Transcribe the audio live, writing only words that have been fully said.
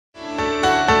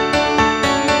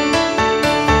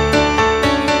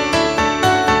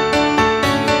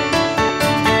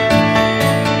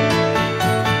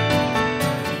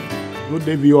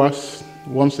Good day, viewers.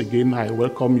 Once again, I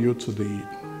welcome you to the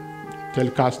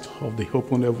telecast of the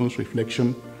Open Heavens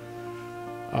Reflection,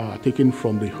 taken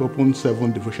from the Open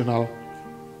 7 devotional,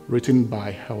 written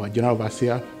by our General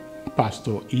Overseer,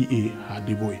 Pastor E.A.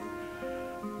 Adeboye.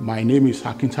 My name is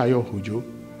Akintayo,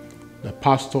 the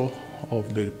pastor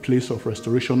of the Place of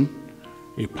Restoration,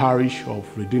 a parish of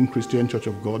Redeemed Christian Church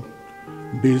of God,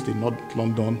 based in North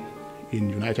London in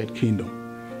United Kingdom.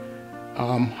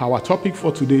 Our topic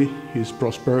for today is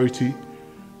prosperity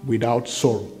without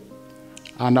sorrow.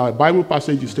 And our Bible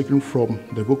passage is taken from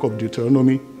the book of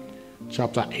Deuteronomy,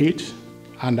 chapter 8,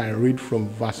 and I read from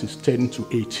verses 10 to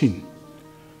 18.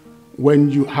 When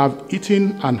you have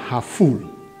eaten and are full,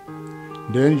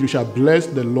 then you shall bless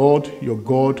the Lord your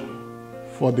God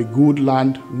for the good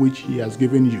land which he has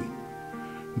given you.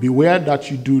 Beware that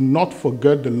you do not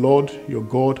forget the Lord your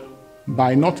God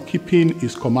by not keeping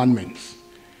his commandments,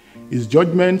 his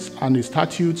judgments and his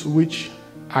statutes which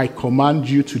I command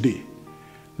you today,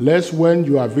 lest when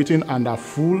you have eaten and are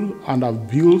full and have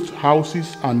built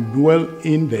houses and dwell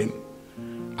in them,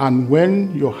 and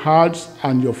when your herds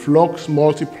and your flocks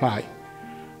multiply,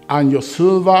 and your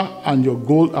silver and your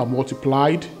gold are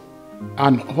multiplied,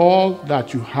 and all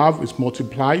that you have is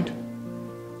multiplied,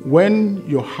 when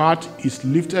your heart is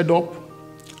lifted up,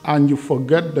 and you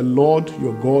forget the Lord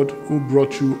your God who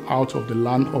brought you out of the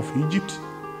land of Egypt,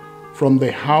 from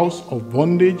the house of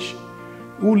bondage,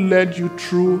 who led you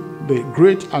through the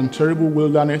great and terrible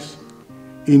wilderness,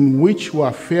 in which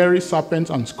were fiery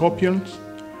serpents and scorpions,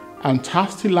 and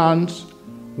thirsty lands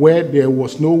where there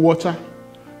was no water,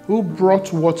 who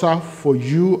brought water for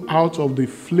you out of the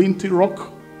flinty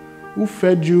rock, who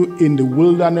fed you in the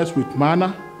wilderness with manna,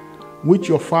 which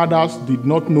your fathers did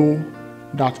not know,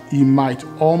 that he might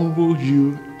humble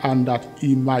you and that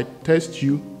he might test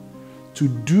you, to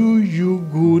do you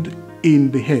good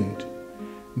in the end.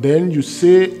 Then you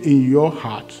say in your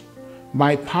heart,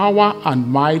 my power and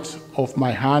might of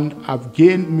my hand have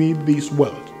gained me this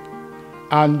wealth.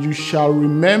 And you shall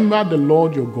remember the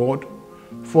Lord your God,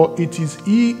 for it is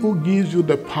he who gives you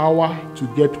the power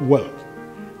to get wealth,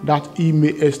 that he may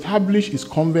establish his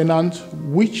covenant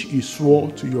which he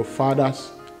swore to your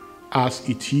fathers, as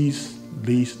it is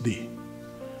this day.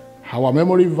 Our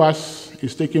memory verse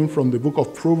is taken from the book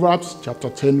of Proverbs, chapter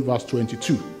 10, verse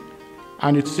 22.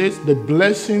 And it says, the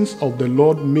blessings of the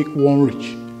Lord make one rich,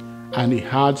 and he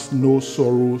adds no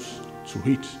sorrows to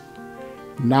it.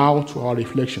 Now to our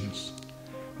reflections.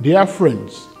 Dear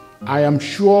friends, I am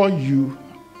sure you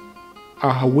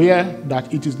are aware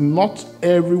that it is not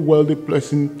every wealthy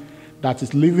person that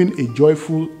is living a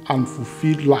joyful and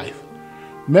fulfilled life.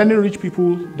 Many rich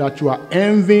people that you are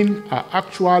envying are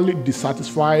actually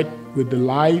dissatisfied with their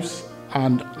lives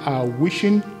and are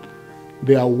wishing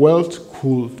their wealth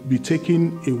could be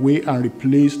taken away and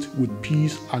replaced with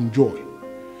peace and joy.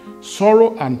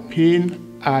 Sorrow and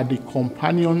pain are the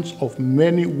companions of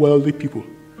many wealthy people,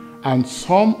 and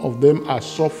some of them are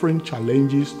suffering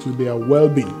challenges to their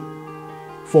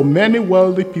well-being. For many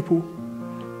wealthy people,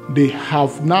 they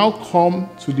have now come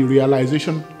to the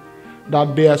realization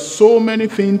that there are so many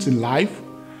things in life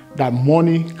that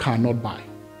money cannot buy.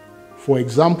 For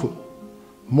example,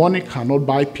 money cannot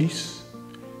buy peace,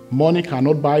 money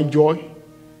cannot buy joy,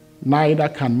 neither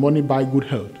can money buy good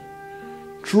health.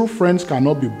 True friends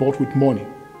cannot be bought with money.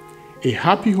 A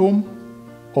happy home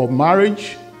or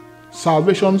marriage,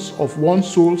 salvations of one's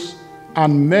souls,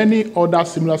 and many other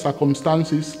similar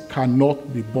circumstances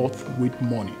cannot be bought with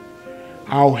money.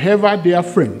 However, dear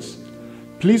friends,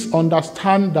 please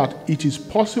understand that it is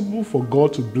possible for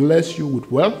God to bless you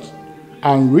with wealth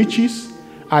and riches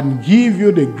and give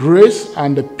you the grace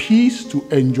and the peace to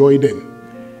enjoy them.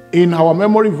 In our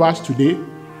memory verse today,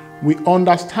 we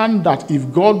understand that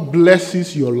if God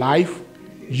blesses your life,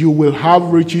 you will have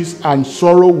riches and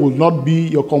sorrow will not be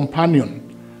your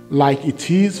companion, like it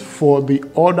is for the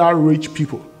other rich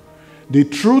people. The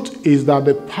truth is that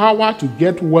the power to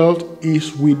get wealth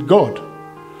is with God.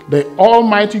 The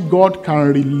Almighty God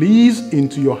can release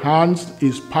into your hands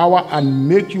his power and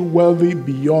make you wealthy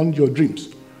beyond your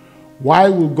dreams. Why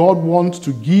will God want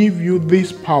to give you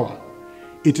this power?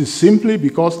 It is simply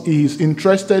because he is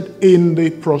interested in the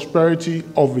prosperity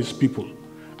of his people.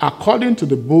 According to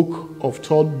the book of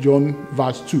 3 John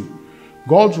verse 2,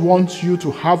 God wants you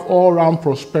to have all-round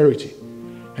prosperity.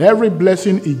 Every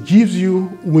blessing he gives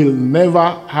you will never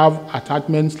have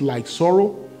attachments like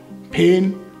sorrow,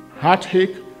 pain,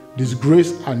 heartache,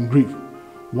 disgrace, and grief.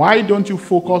 Why don't you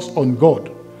focus on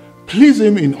God? Please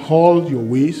him in all your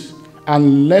ways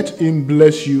and let him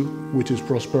bless you with his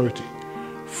prosperity.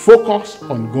 Focus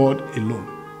on God alone.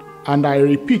 And I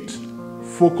repeat,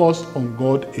 focus on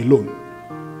God alone.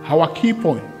 Our key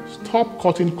point: stop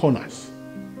cutting corners.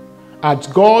 At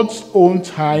God's own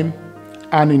time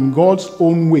and in God's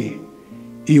own way,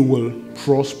 He will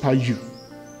prosper you.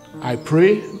 I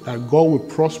pray that God will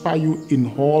prosper you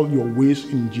in all your ways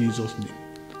in Jesus'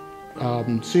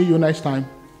 name. See you next time.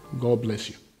 God bless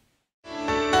you.